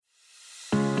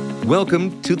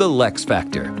Welcome to the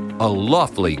LeXFactor, a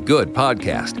lawfully good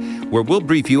podcast where we'll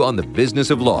brief you on the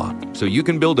business of law so you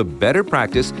can build a better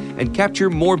practice and capture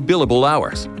more billable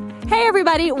hours. Hey,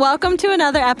 everybody. Welcome to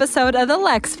another episode of the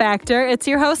LeXFactor. It's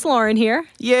your host, Lauren, here.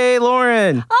 Yay,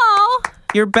 Lauren. Oh,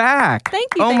 You're back.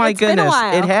 Thank you. Oh, my It's been a goodness.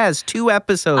 while. It has 2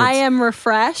 episodes. I am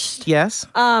refreshed. Yes.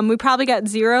 We probably got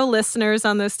 0 listeners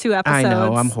on those 2 episodes. I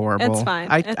know. I'm horrible. It's fine.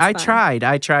 I It's tried.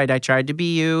 I tried to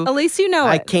be you. At least you know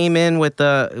I it. came in with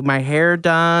my hair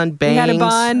done, bangs, had a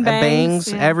bun,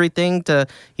 bangs, yeah. everything to,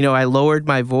 I lowered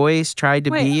my voice, tried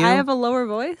to Wait, be you. I have a lower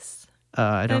voice?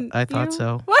 I thought you?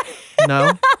 so. What?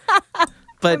 No.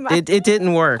 But it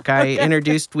didn't work.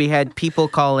 We had people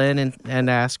call in and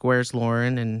ask, "Where's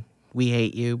Lauren?" And we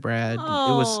hate you, Brad.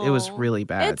 Oh, It was really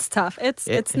bad. It's tough.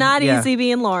 It's not easy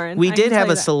being Lauren. We I did can have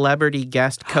tell a you that. celebrity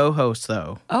guest co-host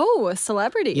though. Oh, a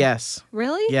celebrity? Yes.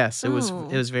 Really? Yes, it was Oh.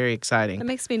 very exciting. That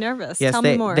makes me nervous. Yes, Tell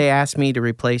me more. they asked me to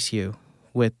replace you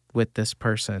with this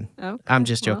person. Okay, I'm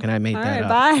just joking. I made all that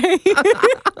right, up.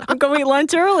 Bye. I'm going to eat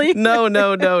lunch early. No.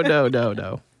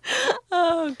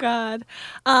 Oh, God.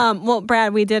 Well,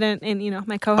 Brad, we didn't, and,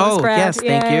 my co-host, Oh, Brad. yes,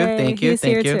 thank you, yay, thank you, He's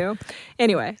thank here, you. too.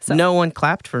 Anyway, so No one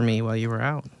clapped for me while you were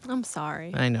out. I'm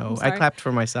sorry. I know. I'm I sorry. clapped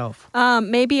for myself.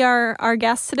 Maybe our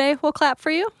guests today will clap for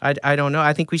you? I don't know.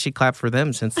 I think we should clap for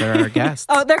them since they're our guests.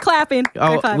 Oh, they're clapping. They're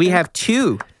Oh, clapping. we have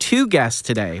two guests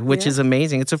today, which is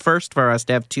amazing. It's a first for us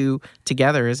to have 2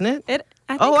 together, isn't it?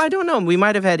 I don't know. We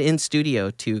might have had in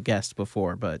studio 2 guests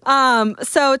before, but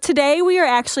So today we are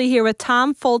actually here with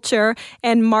Tom Fulcher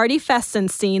and Marty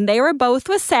Festenstein. They were both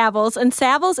with Savills, and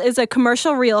Savills is a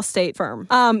commercial real estate firm.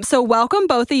 So welcome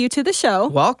both of you to the show.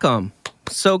 welcome.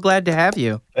 So glad to have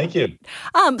you. Thank you.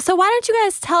 So why don't you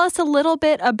guys tell us a little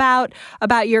bit about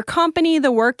your company,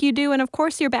 the work you do, and of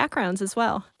course your backgrounds as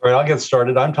well. All right, I'll get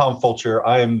started. I'm Tom Fulcher.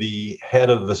 I am the head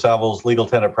of the Savills Legal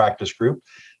Tenant Practice Group.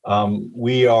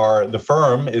 The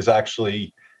firm is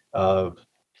actually, I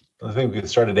think we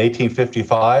started in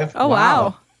 1855. Oh,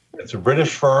 wow. It's a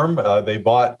British firm. They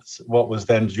bought what was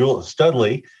then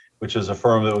Studley, which is a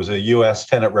firm that was a U.S.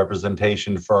 tenant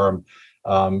representation firm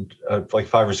like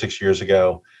 5 or 6 years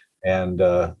ago. And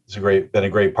it's been a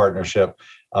great partnership.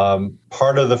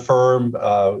 Part of the firm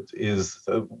is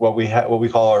what we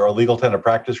call our legal tenant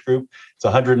practice group. It's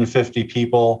 150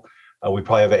 people. We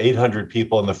probably have 800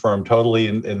 people in the firm totally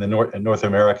in North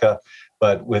America,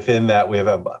 but within that we have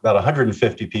about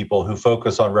 150 people who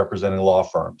focus on representing law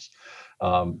firms.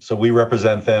 So we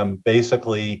represent them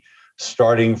basically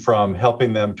starting from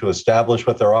helping them to establish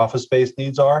what their office space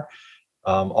needs are,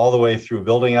 all the way through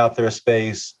building out their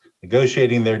space,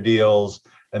 negotiating their deals,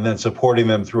 and then supporting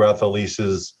them throughout the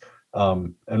leases.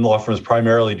 And law firms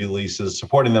primarily do leases,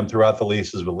 supporting them throughout the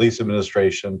leases with lease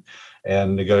administration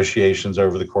and negotiations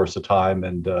over the course of time.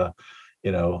 And,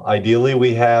 ideally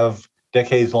we have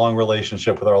decades-long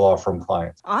relationship with our law firm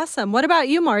clients. Awesome. What about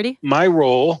you, Marty? My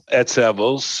role at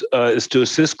Savills is to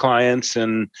assist clients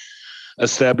in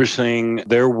establishing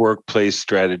their workplace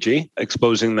strategy,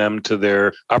 exposing them to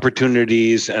their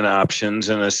opportunities and options,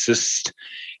 and assist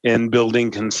in building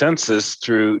consensus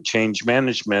through change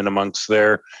management amongst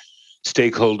their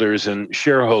stakeholders and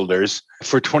shareholders.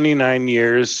 For 29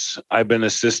 years, I've been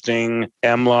assisting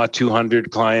AmLaw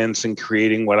 200 clients in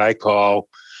creating what I call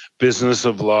business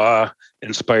of law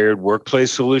inspired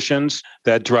workplace solutions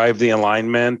that drive the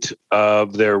alignment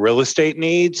of their real estate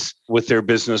needs with their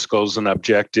business goals and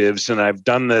objectives. And I've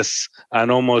done this on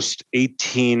almost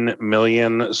 18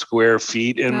 million square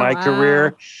feet in my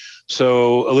career.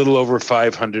 So a little over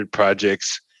 500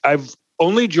 projects. I've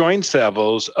only joined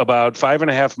Savills about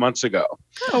 5.5 months ago.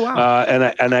 Oh, wow.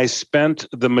 And I spent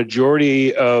the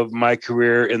majority of my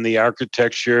career in the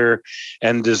architecture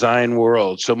and design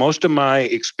world. So most of my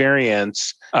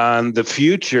experience on the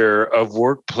future of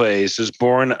workplace is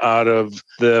born out of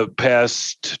the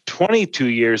past 22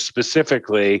 years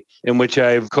specifically, in which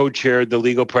I've co-chaired the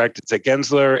legal practice at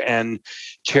Gensler and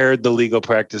chaired the legal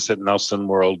practice at Nelson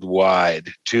Worldwide,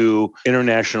 2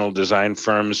 international design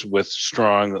firms with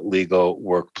strong legal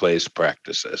workplace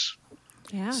practices.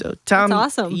 Yeah. So, Tom,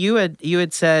 that's awesome. you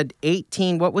had said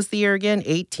 18. What was the year again?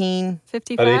 1855.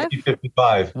 55?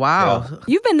 1855. Wow. Yeah.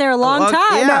 You've been there a long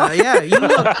time. Yeah.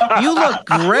 You look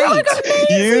great.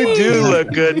 You do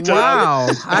look good, Tom. Wow.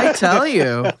 I tell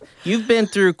you, you've been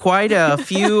through quite a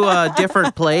few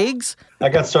different plagues.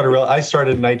 I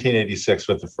started in 1986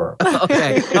 with the firm.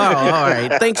 Okay. Oh, all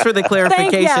right. Thanks for the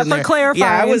clarification. For clarifying.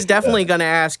 Yeah, I was definitely going to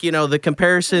ask, the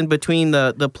comparison between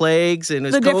the plagues and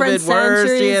is COVID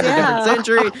worse? Yeah, the different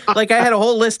century. Like I had a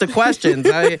whole list of questions.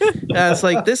 I was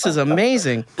like, this is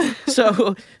amazing.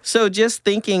 So just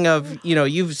thinking of,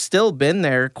 you've still been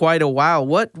there quite a while.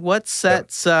 What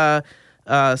sets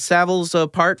Savills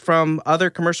apart from other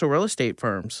commercial real estate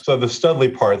firms? So the Studley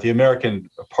part, the American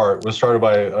part, was started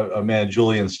by a man,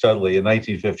 Julian Studley, in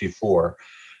 1954.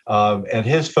 And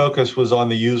his focus was on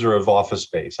the user of office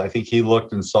space. I think he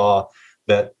looked and saw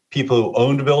that people who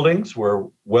owned buildings were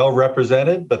well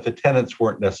represented, but the tenants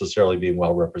weren't necessarily being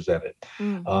well represented.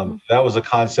 Mm-hmm. That was a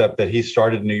concept that he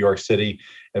started in New York City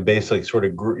and basically sort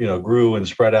of grew and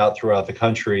spread out throughout the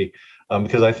country.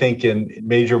 Because I think in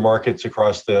major markets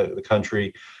across the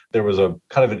country, there was a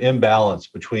kind of an imbalance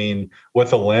between what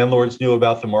the landlords knew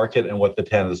about the market and what the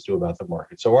tenants knew about the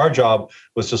market. So our job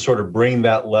was to sort of bring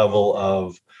that level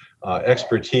of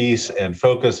expertise and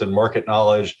focus and market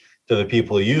knowledge to the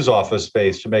people who use office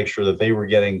space to make sure that they were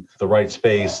getting the right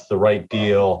space, the right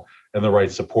deal, and the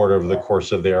right support over the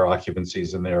course of their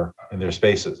occupancies in their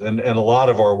spaces. And a lot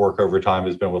of our work over time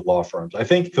has been with law firms. I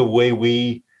think the way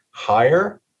we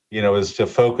hire is to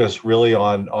focus really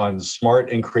on smart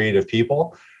and creative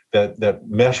people that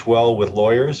mesh well with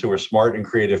lawyers who are smart and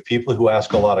creative people who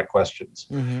ask a lot of questions.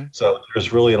 Mm-hmm. So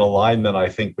there's really an alignment, I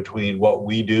think, between what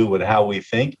we do and how we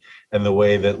think and the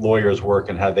way that lawyers work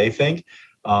and how they think.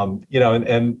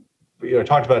 And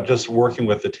talked about just working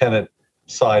with the tenant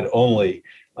side only.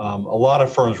 A lot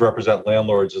of firms represent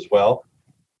landlords as well.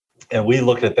 And we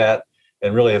looked at that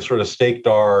and really have sort of staked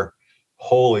our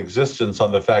whole existence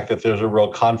on the fact that there's a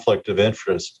real conflict of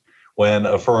interest when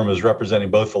a firm is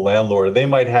representing both the landlord. They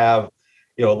might have,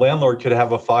 a landlord could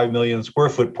have a 5 million square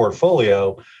foot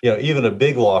portfolio. Even a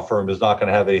big law firm is not going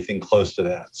to have anything close to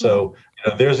that. So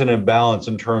there's an imbalance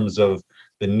in terms of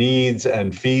the needs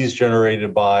and fees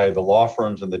generated by the law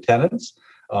firms and the tenants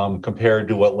compared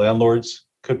to what landlords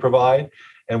could provide.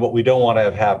 And what we don't want to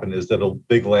have happen is that a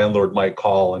big landlord might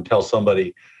call and tell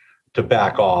somebody to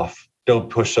back off.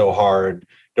 Don't push so hard.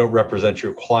 Don't represent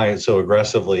your client so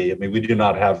aggressively. I mean, we do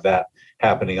not have that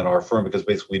happening in our firm because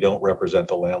basically we don't represent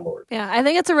the landlord. Yeah, I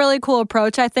think it's a really cool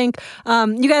approach. I think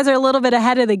you guys are a little bit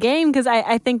ahead of the game because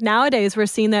I think nowadays we're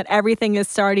seeing that everything is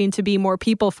starting to be more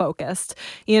people focused,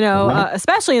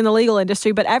 especially in the legal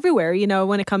industry, but everywhere,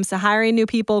 when it comes to hiring new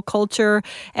people, culture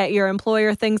at your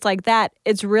employer, things like that,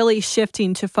 it's really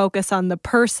shifting to focus on the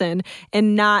person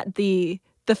and not the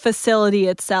facility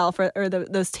itself or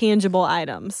those tangible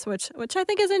items, which I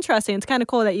think is interesting. It's kind of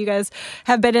cool that you guys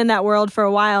have been in that world for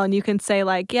a while and you can say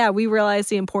we realized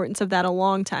the importance of that a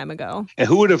long time ago. And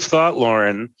who would have thought,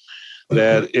 Lauren,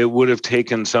 that it would have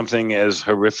taken something as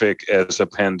horrific as a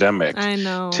pandemic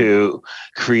to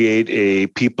create a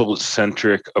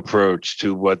people-centric approach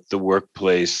to what the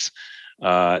workplace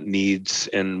needs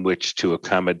in which to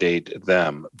accommodate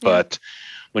them. Yeah. But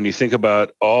when you think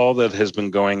about all that has been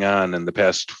going on in the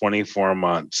past 24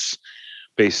 months,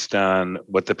 based on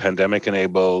what the pandemic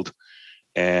enabled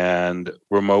and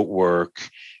remote work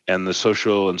and the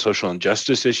social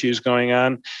injustice issues going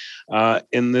on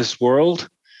in this world,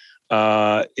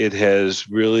 it has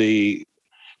really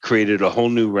created a whole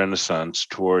new renaissance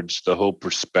towards the whole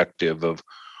perspective of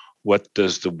what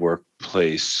does the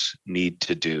workplace need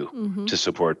to do to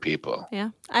support people? Yeah,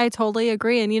 I totally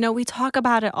agree. And, we talk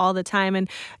about it all the time and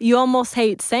you almost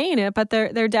hate saying it, but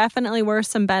there definitely were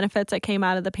some benefits that came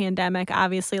out of the pandemic.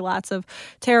 Obviously, lots of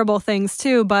terrible things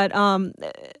too, but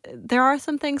there are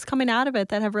some things coming out of it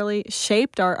that have really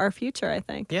shaped our future, I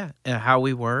think. Yeah, how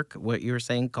we work, what you were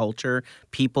saying, culture,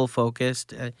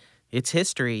 people-focused. It's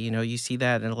history. You see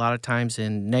that and a lot of times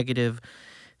in negative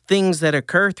things that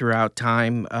occur throughout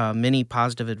time, many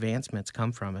positive advancements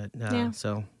come from it.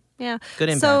 So, good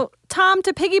impact. So, Tom,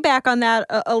 to piggyback on that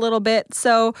a little bit,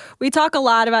 so we talk a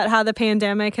lot about how the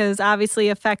pandemic has obviously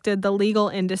affected the legal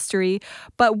industry,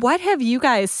 but what have you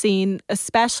guys seen,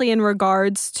 especially in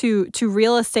regards to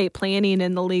real estate planning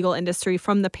in the legal industry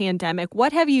from the pandemic?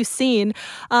 What have you seen,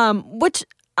 which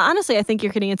honestly, I think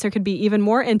your answer could be even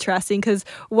more interesting because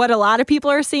what a lot of people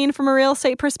are seeing from a real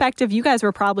estate perspective, you guys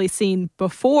were probably seeing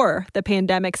before the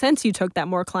pandemic since you took that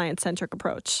more client-centric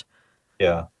approach.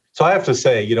 Yeah. So I have to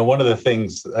say, one of the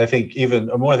things I think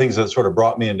one of the things that sort of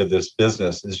brought me into this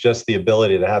business is just the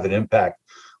ability to have an impact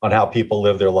on how people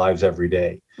live their lives every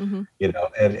day. Mm-hmm.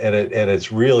 And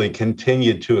it's really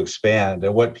continued to expand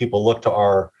and what people look to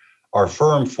our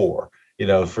firm for.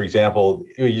 For example,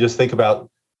 you just think about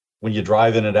when you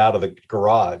drive in and out of the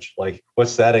garage, like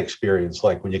what's that experience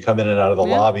like when you come in and out of the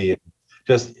lobby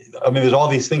there's all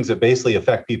these things that basically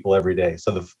affect people every day.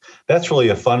 So that's really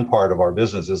a fun part of our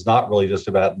business. It's not really just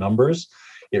about numbers.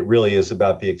 It really is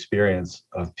about the experience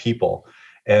of people.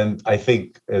 And I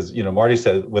think, as Marty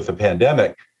said, with the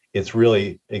pandemic, it's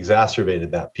really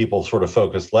exacerbated that. People sort of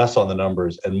focus less on the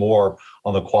numbers and more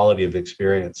on the quality of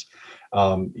experience.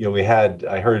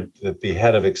 I heard that the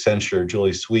head of Accenture,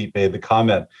 Julie Sweet, made the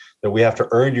comment that we have to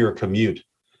earn your commute.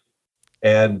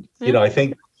 And, I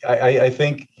think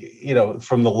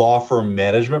from the law firm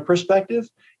management perspective,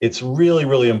 it's really,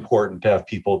 really important to have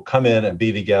people come in and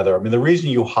be together. I mean, the reason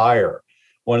you hire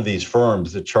one of these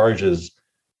firms that charges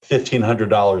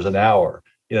 $1,500 an hour,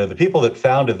 the people that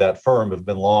founded that firm have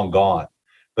been long gone.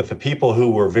 But the people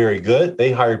who were very good,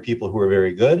 they hired people who were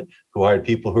very good, who hired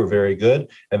people who were very good,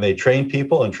 and they trained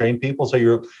people and trained people. So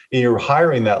you're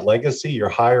hiring that legacy, you're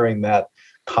hiring that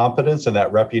competence and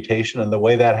that reputation. And the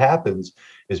way that happens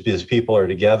is because people are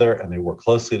together and they work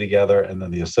closely together, and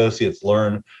then the associates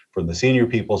learn from the senior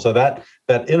people. So that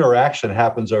interaction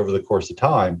happens over the course of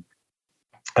time.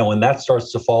 And when that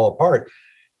starts to fall apart,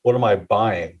 what am I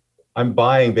buying? I'm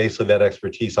buying basically that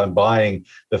expertise. I'm buying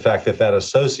the fact that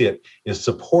associate is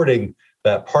supporting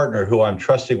that partner who I'm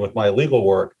trusting with my legal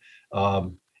work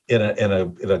in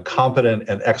a competent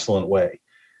and excellent way.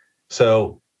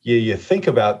 So you think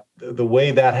about the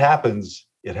way that happens.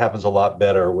 It happens a lot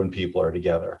better when people are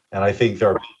together. And I think there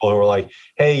are people who are like,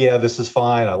 hey, yeah, this is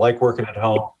fine. I like working at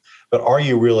home. But are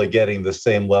you really getting the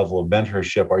same level of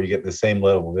mentorship? Are you getting the same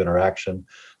level of interaction?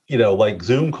 Like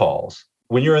Zoom calls.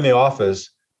 When you're in the office,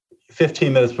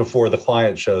 15 minutes before the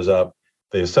client shows up,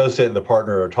 the associate and the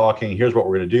partner are talking. Here's what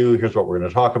we're going to do. Here's what we're going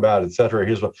to talk about, et cetera.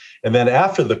 And then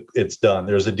after it's done,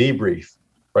 there's a debrief,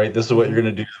 right? This is what you're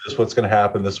going to do. This is what's going to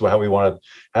happen. This is how we want it.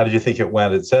 How did you think it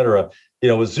went, et cetera.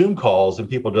 With Zoom calls and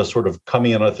people just sort of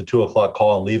coming in at the 2:00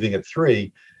 call and leaving at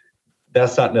 3,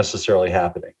 that's not necessarily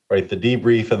happening, right? The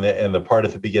debrief and the part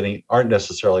at the beginning aren't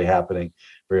necessarily happening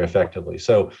very effectively.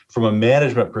 So from a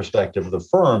management perspective, the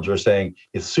firms are saying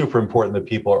it's super important that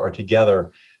people are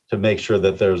together to make sure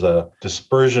that there's a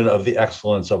dispersion of the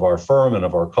excellence of our firm and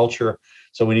of our culture.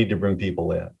 So we need to bring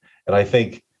people in. And I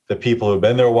think the people who've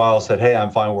been there a while said, hey,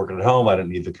 I'm fine working at home. I don't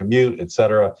need the commute, et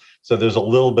cetera. So there's a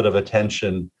little bit of a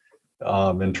tension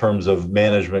in terms of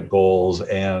management goals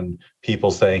and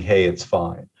people saying, hey, it's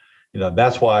fine.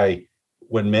 That's why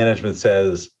when management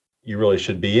says you really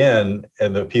should be in,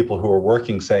 and the people who are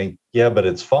working saying, yeah, but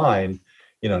it's fine,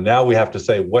 now we have to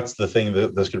say, what's the thing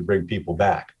that's going to bring people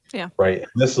back? Yeah. Right. And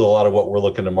this is a lot of what we're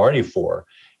looking to Marty for,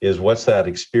 is what's that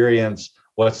experience?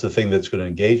 What's the thing that's going to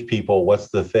engage people? What's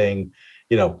the thing,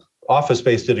 Office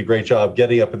Space did a great job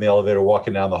getting up in the elevator,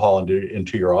 walking down the hall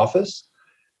into your office.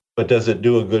 But does it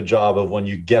do a good job of when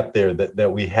you get there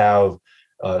that we have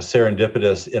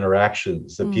serendipitous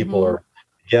interactions, that people are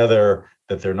together,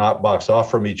 that they're not boxed off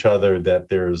from each other, that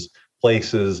there's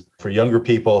places for younger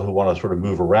people who want to sort of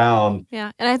move around.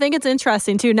 Yeah. And I think it's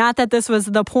interesting too, not that this was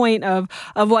the point of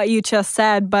what you just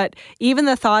said, but even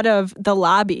the thought of the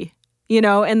lobby,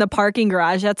 in the parking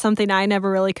garage, that's something I never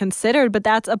really considered, but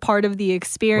that's a part of the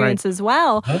experience as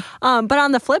well. But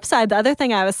on the flip side, the other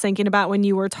thing I was thinking about when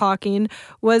you were talking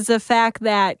was the fact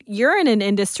that you're in an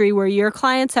industry where your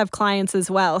clients have clients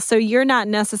as well. So you're not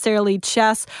necessarily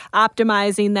just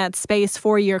optimizing that space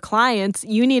for your clients.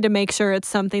 You need to make sure it's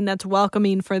something that's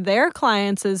welcoming for their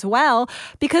clients as well,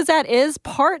 because that is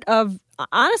part of,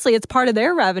 honestly, it's part of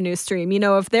their revenue stream.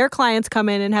 If their clients come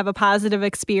in and have a positive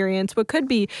experience, what could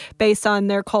be based on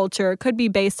their culture, it could be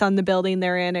based on the building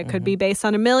they're in, it could be based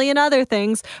on a million other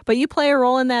things, but you play a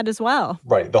role in that as well.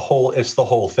 Right. It's the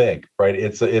whole thing, right?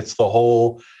 It's the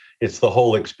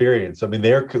whole experience. I mean,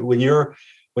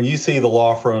 when you see the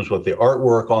law firms with the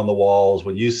artwork on the walls,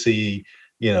 when you see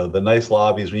the nice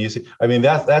lobbies,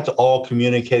 that's all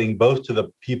communicating both to the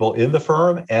people in the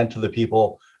firm and to the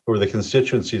people who are the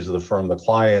constituencies of the firm, the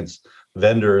clients,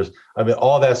 vendors.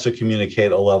 All that's to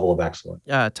communicate a level of excellence.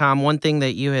 Tom, one thing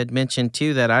that you had mentioned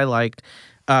too that I liked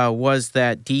was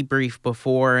that debrief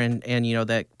before and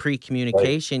that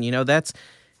pre-communication. Right. That's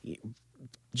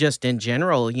just in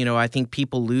general, I think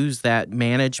people lose that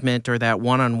management or that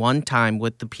one-on-one time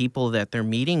with the people that they're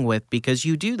meeting with, because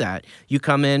you do that. You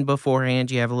come in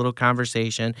beforehand, you have a little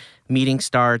conversation, meeting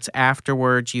starts,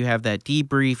 afterwards you have that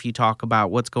debrief, you talk about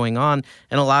what's going on,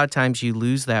 and a lot of times you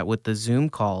lose that with the Zoom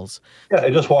calls. Yeah,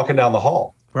 just walking down the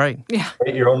hall. Right. Yeah.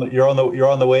 Right? You're on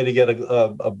the way to get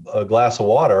a glass of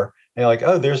water, and you're like,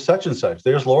 oh, there's such and such.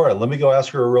 There's Laura. Let me go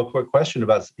ask her a real quick question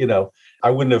about, I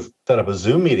wouldn't have set up a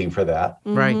Zoom meeting for that.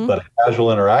 Right. But a casual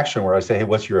interaction where I say, hey,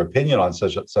 what's your opinion on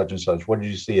such and such? What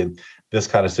did you see in this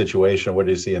kind of situation? What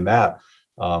did you see in that?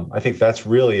 I think that's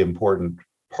really important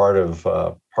part of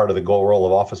the goal role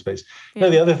of office space. Yeah.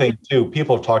 The other thing too,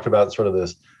 people have talked about sort of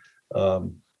this,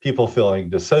 people feeling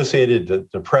dissociated,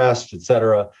 depressed, et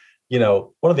cetera.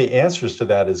 One of the answers to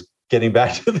that is getting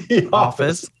back to the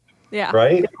office. Yeah.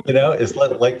 Right? It's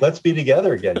let's be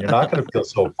together again. You're not going to feel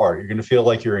so apart. You're going to feel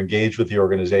like you're engaged with the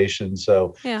organization.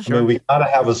 So, yeah. We kind of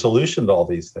have a solution to all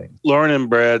these things. Lauren and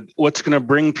Brad, what's going to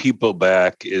bring people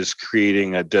back is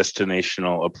creating a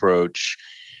destinational approach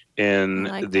in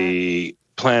the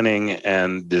planning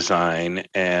and design.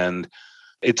 And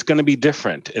it's going to be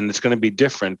different. And it's going to be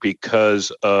different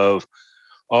because of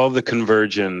all the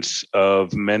convergence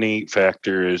of many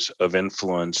factors of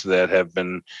influence that have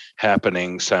been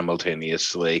happening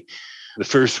simultaneously. The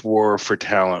first war for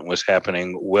talent was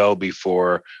happening well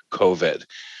before COVID.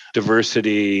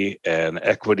 Diversity and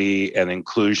equity and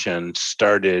inclusion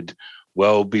started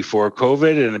well before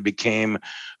COVID, and it became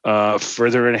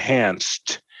further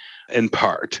enhanced in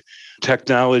part.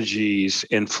 Technology's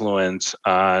influence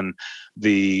on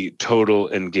the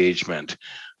total engagement.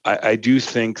 I do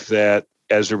think that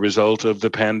as a result of the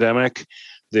pandemic,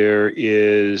 there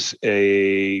is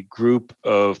a group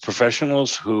of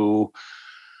professionals who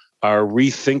are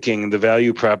rethinking the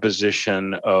value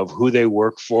proposition of who they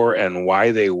work for and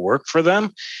why they work for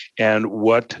them, and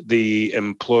what the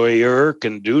employer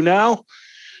can do now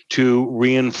to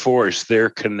reinforce their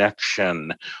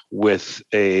connection with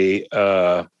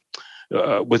their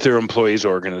employees'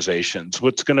 organizations.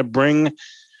 What's going to bring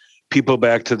people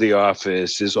back to the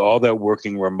office is all that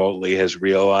working remotely has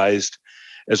realized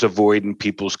as a void in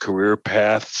people's career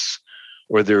paths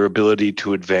or their ability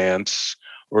to advance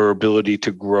or ability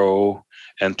to grow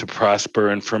and to prosper.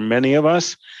 And for many of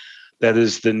us, that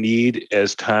is the need,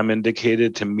 as Tom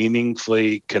indicated, to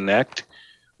meaningfully connect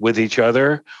with each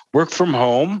other. Work from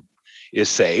home is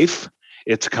safe,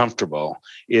 it's comfortable,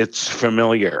 it's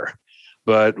familiar.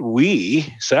 But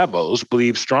we, Savills,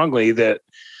 believe strongly that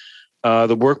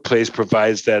the workplace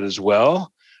provides that as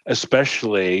well,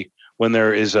 especially when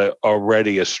there is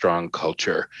already a strong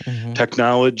culture. Mm-hmm.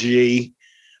 Technology,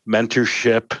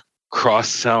 mentorship,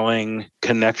 cross-selling,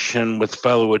 connection with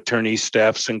fellow attorneys,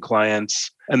 staffs, and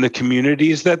clients, and the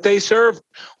communities that they serve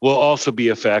will also be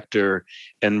a factor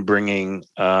in bringing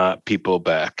people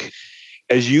back.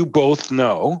 As you both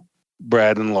know,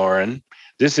 Brad and Lauren,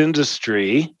 this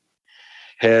industry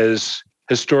has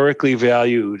historically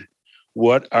valued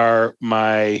what are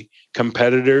my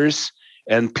competitors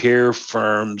and peer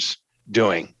firms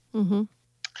doing. Mm-hmm.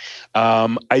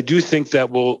 I do think that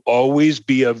will always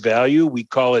be of value. We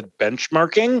call it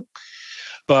benchmarking,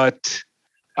 but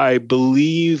I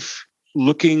believe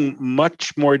looking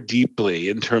much more deeply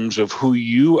in terms of who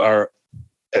you are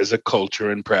as a culture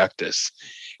and practice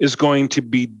is going to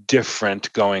be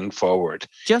different going forward.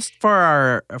 Just for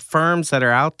our firms that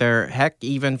are out there, heck,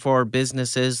 even for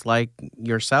businesses like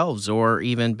yourselves or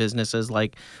even businesses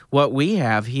like what we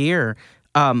have here,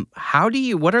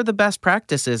 what are the best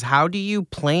practices? How do you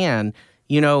plan?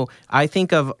 I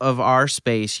think of our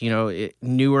space,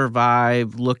 newer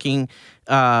vibe, looking,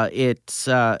 it's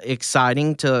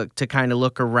exciting to kind of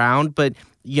look around, but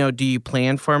do you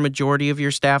plan for a majority of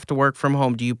your staff to work from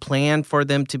home? Do you plan for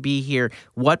them to be here?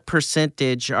 What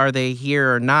percentage are they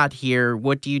here or not here?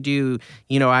 What do you do?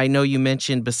 I know you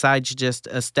mentioned besides just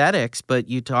aesthetics, but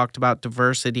you talked about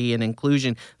diversity and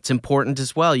inclusion. It's important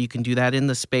as well. You can do that in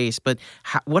the space. But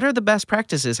what are the best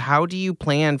practices? How do you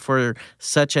plan for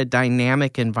such a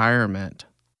dynamic environment?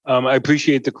 I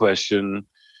appreciate the question.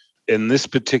 In this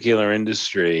particular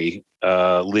industry,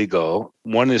 legal,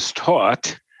 one is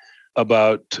taught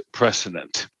about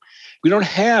precedent. We don't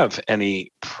have any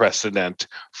precedent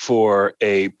for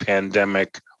a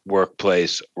pandemic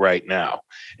workplace right now.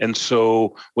 And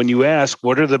so when you ask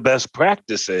what are the best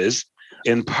practices,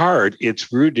 in part,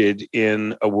 it's rooted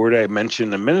in a word I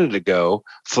mentioned a minute ago,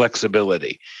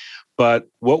 flexibility. But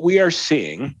what we are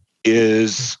seeing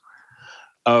is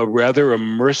a rather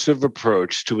immersive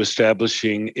approach to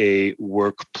establishing a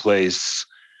workplace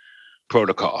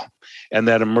protocol. And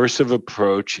that immersive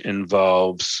approach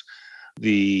involves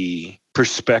the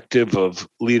perspective of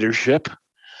leadership,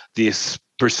 the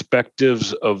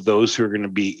perspectives of those who are going to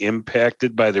be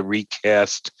impacted by the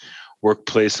recast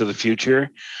workplace of the future,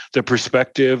 the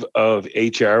perspective of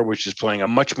HR, which is playing a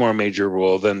much more major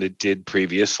role than it did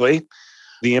previously,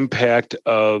 the impact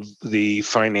of the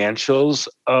financials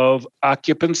of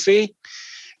occupancy,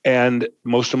 and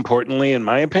most importantly, in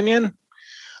my opinion,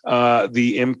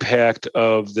 the impact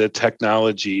of the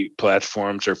technology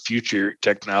platforms or future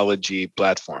technology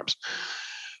platforms.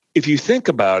 If you think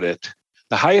about it,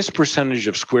 the highest percentage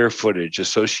of square footage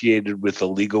associated with a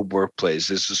legal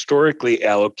workplace is historically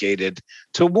allocated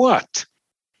to what?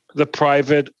 the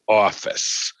private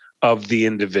office of the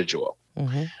individual.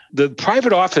 Mm-hmm. The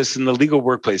private office in the legal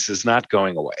workplace is not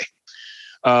going away.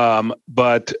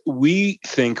 But we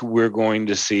think we're going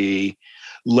to see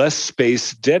less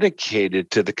space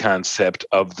dedicated to the concept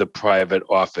of the private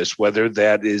office, whether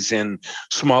that is in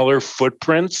smaller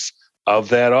footprints of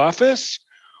that office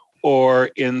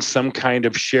or in some kind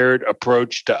of shared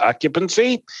approach to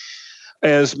occupancy.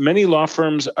 As many law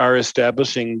firms are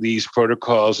establishing these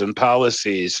protocols and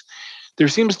policies, there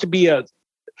seems to be a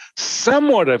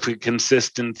somewhat of a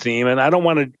consistent theme, and I don't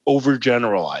want to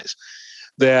overgeneralize,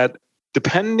 that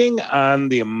depending on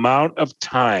the amount of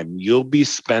time you'll be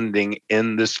spending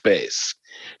in the space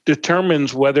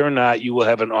determines whether or not you will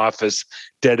have an office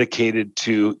dedicated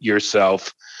to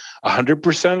yourself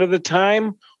 100% of the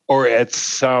time or at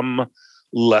some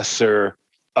lesser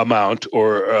amount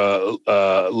or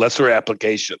lesser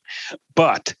application.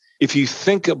 But if you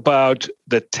think about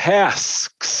the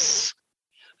tasks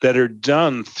that are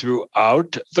done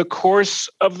throughout the course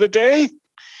of the day,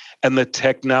 and the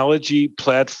technology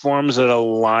platforms that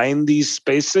align these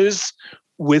spaces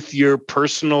with your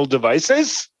personal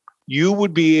devices, you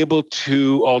would be able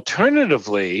to,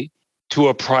 alternatively to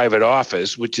a private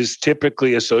office, which is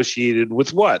typically associated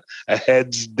with what? A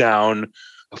heads down,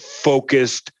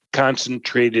 focused,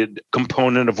 concentrated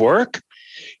component of work.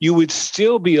 You would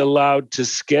still be allowed to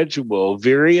schedule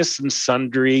various and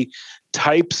sundry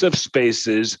types of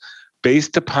spaces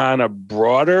based upon a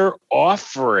broader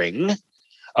offering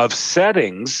of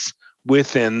settings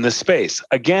within the space.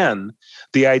 Again,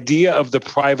 the idea of the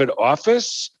private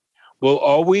office will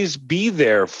always be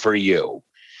there for you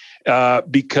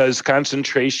because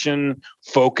concentration,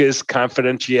 focus,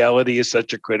 confidentiality is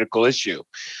such a critical issue.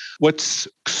 What's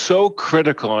so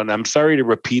critical, and I'm sorry to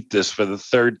repeat this for the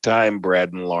third time,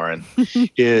 Brad and Lauren,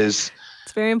 is...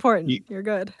 It's very important. You're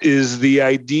good. Is the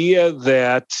idea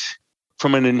that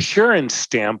from an insurance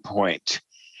standpoint,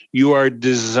 you are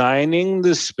designing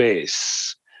the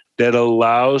space that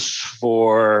allows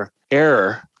for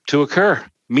error to occur.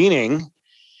 Meaning,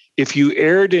 if you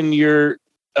erred in your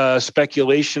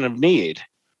speculation of need,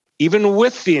 even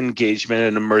with the engagement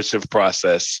and immersive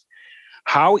process,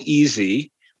 how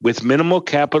easy, with minimal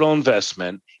capital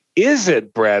investment, is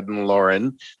it, Brad and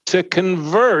Lauren, to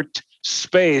convert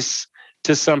space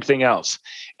to something else?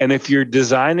 And if you're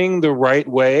designing the right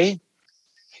way,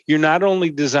 you're not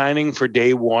only designing for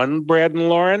day one, Brad and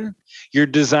Lauren, you're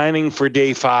designing for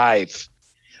day 5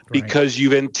 because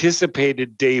you've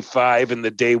anticipated day 5 in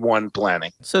the day 1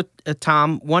 planning. So,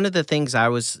 Tom, one of the things I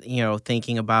was,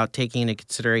 thinking about taking into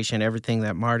consideration everything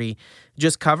that Marty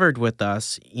just covered with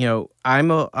us,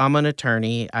 I'm an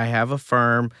attorney. I have a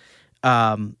firm.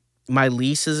 My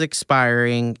lease is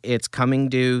expiring. It's coming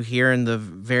due here in the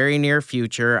very near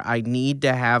future. I need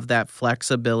to have that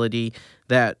flexibility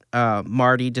that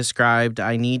Marty described.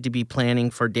 I need to be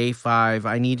planning for day 5.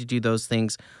 I need to do those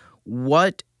things.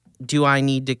 What do I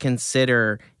need to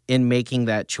consider in making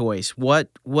that choice? What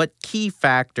key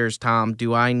factors, Tom,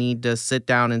 do I need to sit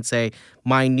down and say,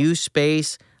 my new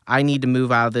space, I need to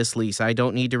move out of this lease. I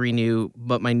don't need to renew,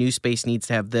 but my new space needs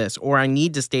to have this. Or I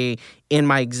need to stay in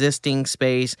my existing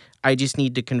space. I just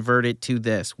need to convert it to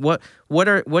this. What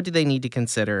do they need to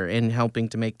consider in helping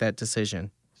to make that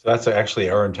decision? So that's actually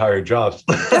our entire job.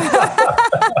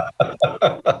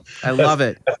 I love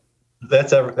it.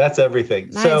 That's everything.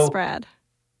 Nice, so, Brad.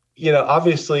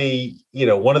 Obviously,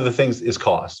 one of the things is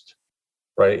cost,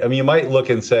 right? I mean, you might look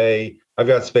and say, I've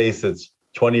got space that's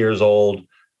 20 years old,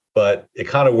 but it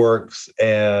kind of works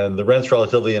and the rent's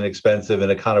relatively inexpensive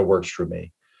and it kind of works for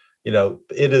me.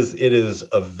 It is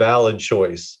a valid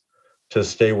choice to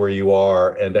stay where you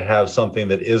are and to have something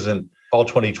that isn't all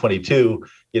 2022,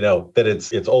 that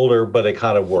it's older, but it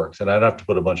kind of works. And I don't have to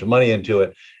put a bunch of money into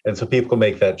it. And so people can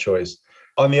make that choice.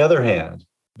 On the other hand,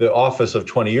 the office of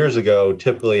 20 years ago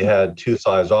typically had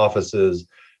 2-size offices,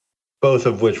 both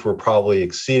of which were probably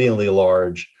exceedingly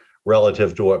large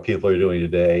relative to what people are doing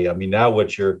today. I mean, now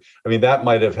that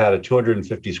might have had a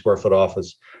 250 square foot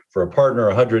office for a partner,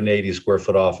 180 square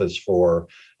foot office for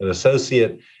an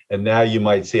associate. And now you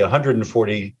might see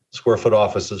 140 square foot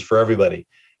offices for everybody,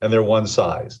 and they're one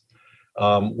size.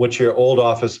 What your old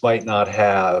office might not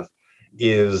have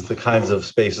is the kinds of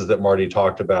spaces that Marty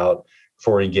talked about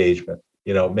for engagement.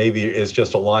 Maybe it's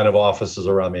just a line of offices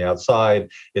around the outside.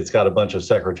 It's got a bunch of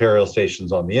secretarial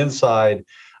stations on the inside.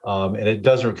 And it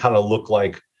doesn't kind of look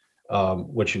like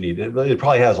what you need. It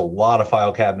probably has a lot of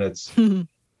file cabinets. And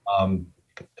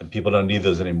people don't need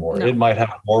those anymore. No. It might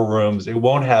have more rooms. It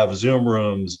won't have Zoom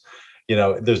rooms.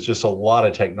 There's just a lot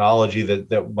of technology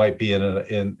that might be in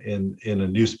a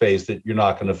new space that you're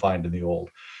not going to find in the old.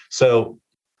 So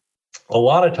a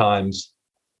lot of times,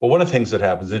 well, one of the things that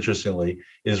happens, interestingly,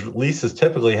 is leases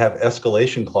typically have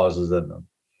escalation clauses in them.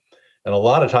 And a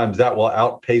lot of times that will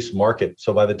outpace market.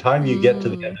 So by the time you get to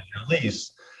the end of your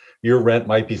lease, your rent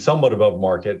might be somewhat above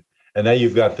market. And now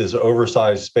you've got this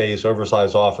oversized space,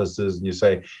 oversized offices. And you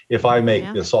say, if I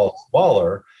make this all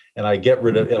smaller and I get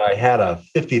rid of it, I had a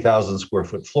 50,000 square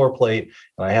foot floor plate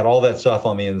and I had all that stuff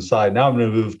on the inside. Now I'm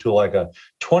going to move to like a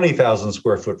 20,000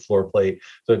 square foot floor plate.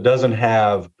 So it doesn't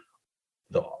have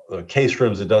the case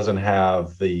rooms, it doesn't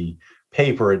have the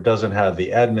paper, it doesn't have the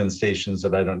admin stations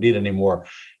that I don't need anymore.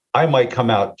 I might come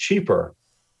out cheaper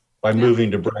by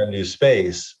moving to brand new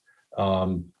space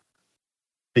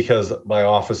because my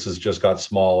offices just got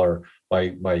smaller,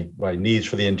 my needs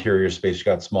for the interior space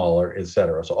got smaller, et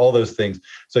cetera. So all those things.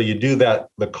 So you do that,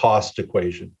 the cost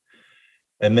equation.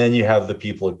 And then you have the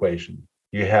people equation.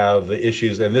 You have the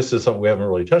issues, and this is something we haven't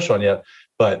really touched on yet,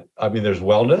 but I mean, there's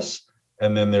wellness,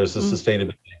 and then there's the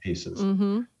sustainability pieces.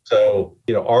 So,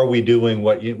 are we doing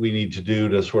what we need to do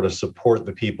to sort of support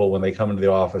the people when they come into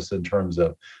the office in terms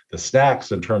of the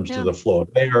snacks, in terms of the flow of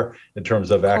air, in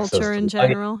terms of access culture to in light,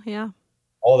 general,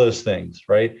 all those things,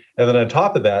 right? And then on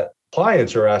top of that,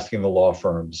 clients are asking the law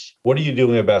firms, what are you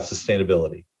doing about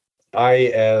sustainability? I,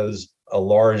 as a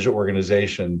large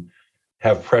organization,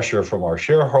 have pressure from our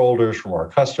shareholders, from our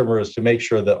customers to make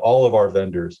sure that all of our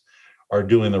vendors are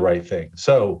doing the right thing.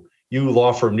 So you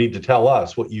law firm need to tell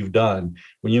us what you've done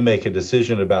when you make a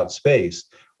decision about space.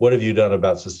 What have you done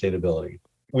about sustainability?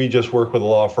 We just worked with a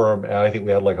law firm, and I think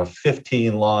we had like a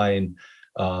 15-line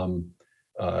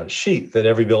sheet that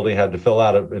every building had to fill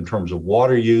out in terms of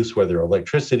water use, where their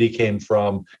electricity came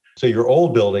from. So your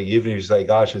old building, even if you say,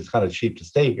 gosh, it's kind of cheap to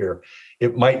stay here,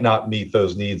 it might not meet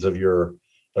those needs of your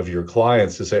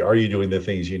clients to say, are you doing the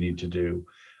things you need to do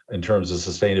in terms of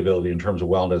sustainability, in terms of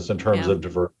wellness, in terms of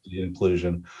diversity and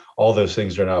inclusion? All those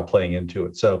things are now playing into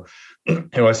it. So,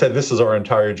 I said this is our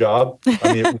entire job.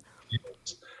 I mean,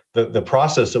 the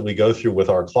process that we go through with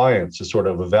our clients to sort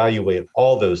of evaluate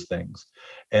all those things,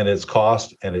 and its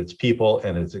cost, and its people,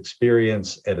 and its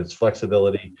experience, and its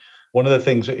flexibility. One of the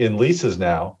things in leases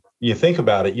now, you think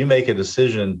about it, you make a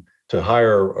decision to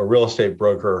hire a real estate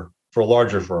broker for a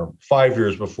larger firm 5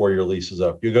 years before your lease is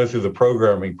up. You go through the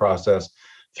programming process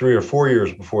 3 or 4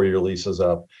 years before your lease is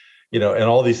up, and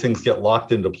all these things get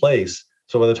locked into place.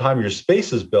 So by the time your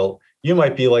space is built, you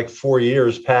might be like 4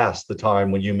 years past the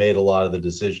time when you made a lot of the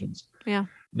decisions. Yeah.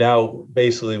 Now,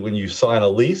 basically, when you sign a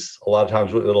lease, a lot of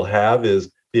times what it'll have is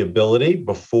the ability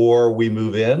before we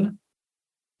move in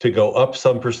to go up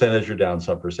some percentage or down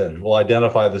some percentage. We'll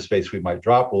identify the space we might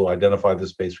drop. We'll identify the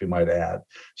space we might add.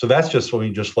 So that's just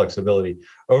flexibility.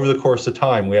 Over the course of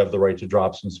time, we have the right to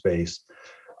drop some space.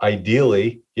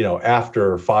 Ideally,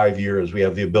 after 5 years, we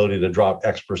have the ability to drop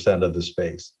X percent of the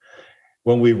space.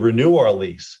 When we renew our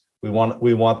lease, we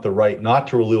want the right not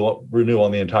to renew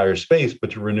on the entire space,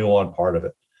 but to renew on part of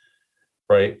it,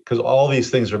 right? Because all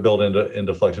these things are built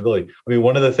into flexibility. I mean,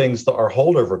 one of the things, our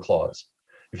holdover clause,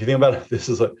 if you think about it, this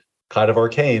is a kind of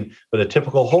arcane, but a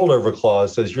typical holdover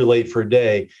clause says you're late for a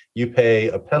day, you pay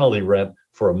a penalty rent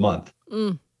for a month.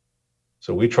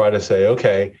 So we try to say,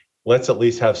 okay, let's at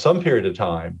least have some period of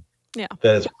time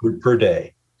that is per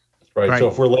day, right? So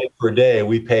if we're late for a day,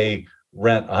 we pay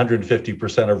rent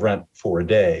 150% of rent for a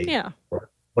day, or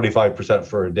 25%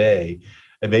 for a day.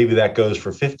 And maybe that goes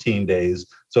for 15 days.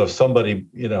 So if somebody,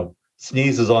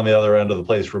 sneezes on the other end of the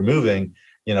place we're moving,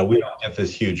 we don't get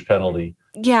this huge penalty.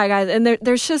 Yeah, guys, and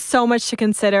there's just so much to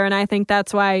consider, and I think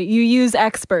that's why you use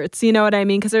experts, you know what I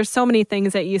mean? Because there's so many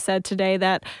things that you said today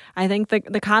that I think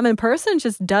the common person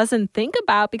just doesn't think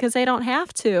about because they don't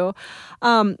have to.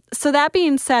 So that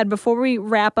being said, before we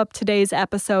wrap up today's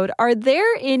episode, are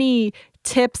there any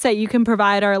tips that you can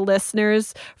provide our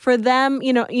listeners for them?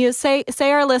 You say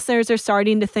our listeners are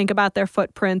starting to think about their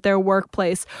footprint, their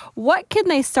workplace. What can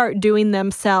they start doing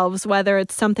themselves, whether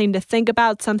it's something to think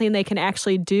about, something they can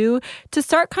actually do to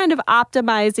start kind of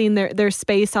optimizing their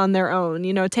space on their own,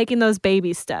 taking those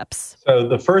baby steps? So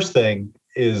the first thing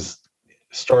is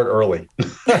start early.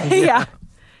 Yeah.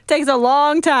 Takes a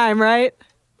long time, right?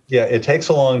 Yeah, it takes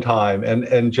a long time.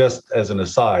 And just as an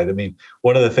aside, I mean,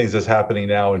 one of the things that's happening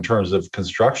now in terms of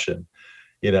construction,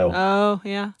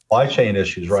 supply chain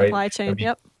issues, right? Supply chain,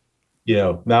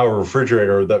 Now a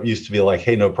refrigerator that used to be like,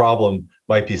 hey, no problem,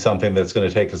 might be something that's going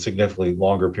to take a significantly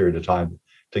longer period of time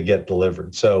to get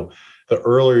delivered. So the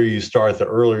earlier you start, the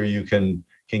earlier you can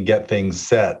get things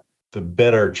set, the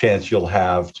better chance you'll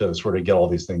have to sort of get all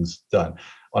these things done.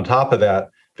 On top of that,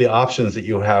 the options that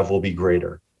you have will be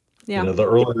greater. Yeah. The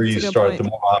earlier you start,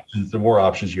 the more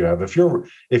options you have. If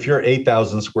you're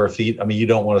 8,000 square feet, I mean, you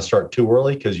don't want to start too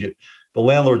early because the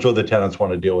landlords or the tenants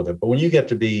want to deal with it. But when you get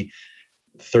to be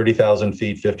 30,000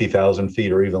 feet, 50,000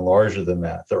 feet, or even larger than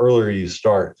that, the earlier you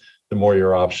start, the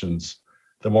more options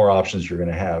you're going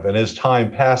to have. And as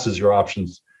time passes, your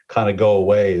options kind of go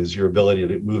away as your ability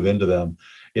to move into them.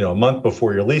 A month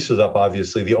before your lease is up,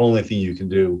 obviously, the only thing you can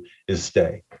do is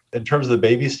stay. In terms of the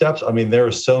baby steps, I mean,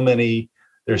 there's so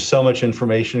much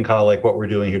information, kind of like what we're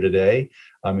doing here today.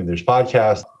 I mean, there's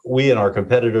podcasts. We and our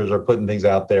competitors are putting things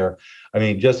out there. I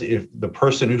mean, just if the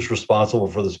person who's responsible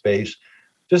for the space,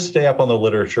 just stay up on the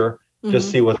literature,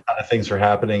 just see what kind of things are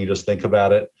happening, just think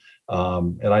about it.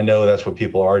 And I know that's what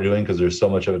people are doing because there's so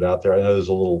much of it out there. I know there's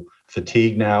a little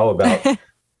fatigue now about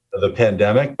the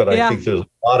pandemic, but I think there's a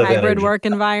lot of hybrid energy. work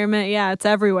environment. Yeah, it's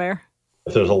everywhere.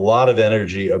 There's a lot of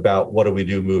energy about what do we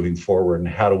do moving forward and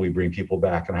how do we bring people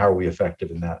back and how are we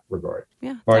effective in that regard.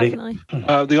 Yeah, Marty? definitely.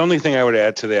 The only thing I would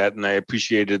add to that, and I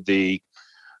appreciated the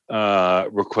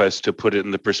request to put it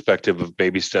in the perspective of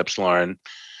baby steps, Lauren,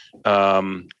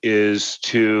 is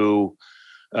to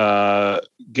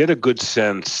get a good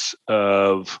sense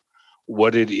of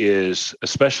what it is,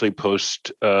 especially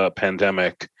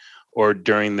post-pandemic or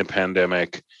during the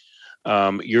pandemic,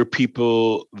 your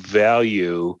people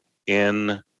value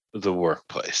in the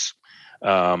workplace.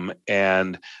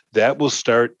 And that will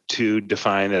start to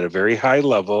define at a very high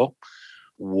level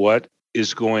what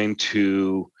is going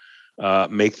to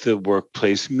make the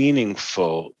workplace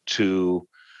meaningful to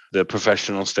the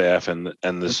professional staff and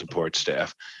the support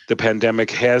staff. The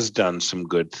pandemic has done some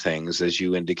good things, as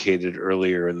you indicated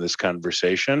earlier in this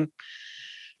conversation.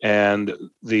 And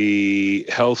the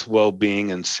health,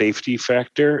 well-being, and safety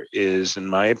factor is, in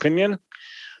my opinion,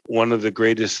 one of the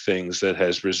greatest things that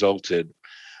has resulted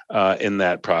in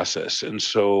that process. And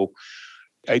so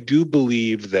I do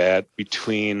believe that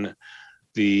between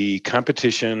the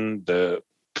competition, the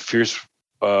fierce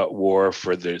war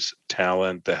for this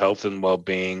talent, the health and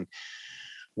well-being,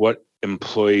 what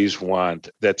employees want,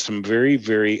 that some very,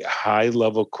 very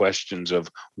high-level questions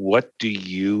of what do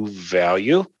you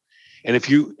value? And if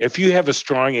you have a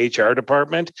strong HR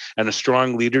department and a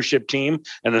strong leadership team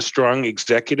and a strong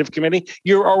executive committee,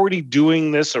 you're already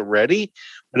doing this already,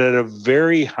 but at a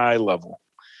very high level.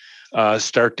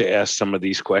 Start to ask some of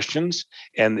these questions,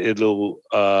 and it'll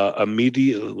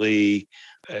immediately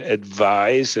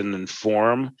advise and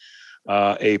inform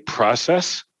a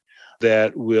process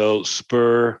that will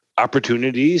spur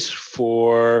opportunities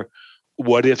for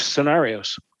what-if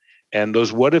scenarios. And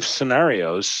those what-if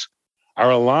scenarios are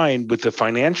aligned with the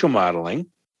financial modeling,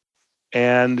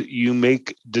 and you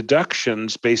make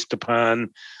deductions based upon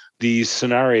these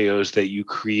scenarios that you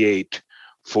create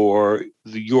for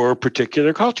your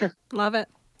particular culture. Love it.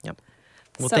 Yep.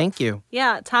 Well, thank you.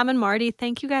 Yeah, Tom and Marty,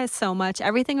 thank you guys so much.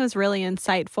 Everything was really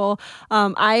insightful.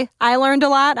 I learned a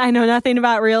lot. I know nothing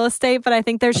about real estate, but I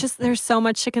think there's so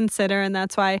much to consider, and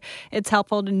that's why it's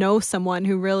helpful to know someone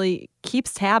who really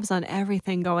keeps tabs on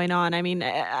everything going on. I mean,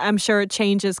 I'm sure it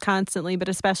changes constantly, but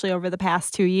especially over the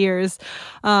past 2 years,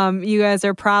 you guys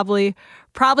are probably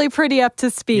pretty up to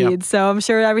speed. Yep. So I'm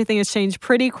sure everything has changed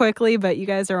pretty quickly, but you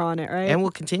guys are on it, right? And will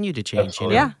continue to change.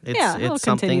 Absolutely. You know? It's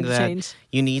something that change.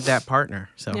 You need that partner.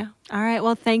 So yeah. All right.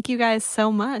 Well, thank you guys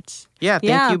so much. Yeah,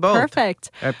 thank you both. Perfect.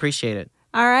 I appreciate it.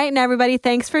 All right. And everybody,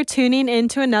 thanks for tuning in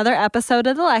to another episode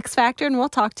of the LeXFactor, and we'll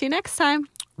talk to you next time.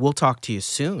 We'll talk to you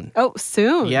soon. Oh,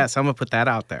 soon? Yes, I'm going to put that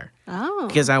out there. Oh.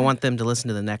 Because I want them to listen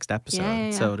to the next episode. Yeah.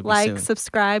 So it'll be like, soon.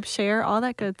 subscribe, share, all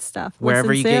that good stuff.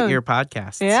 Wherever you get your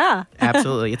podcasts. podcasts. Yeah.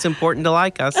 Absolutely. It's important to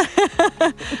like us. All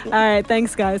right.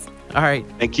 Thanks, guys. All right.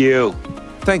 Thank you.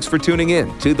 Thanks for tuning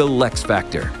in to the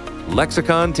LeXFactor.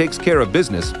 Lexicon takes care of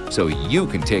business so you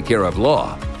can take care of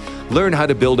law. Learn how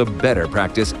to build a better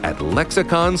practice at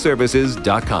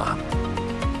lexiconservices.com.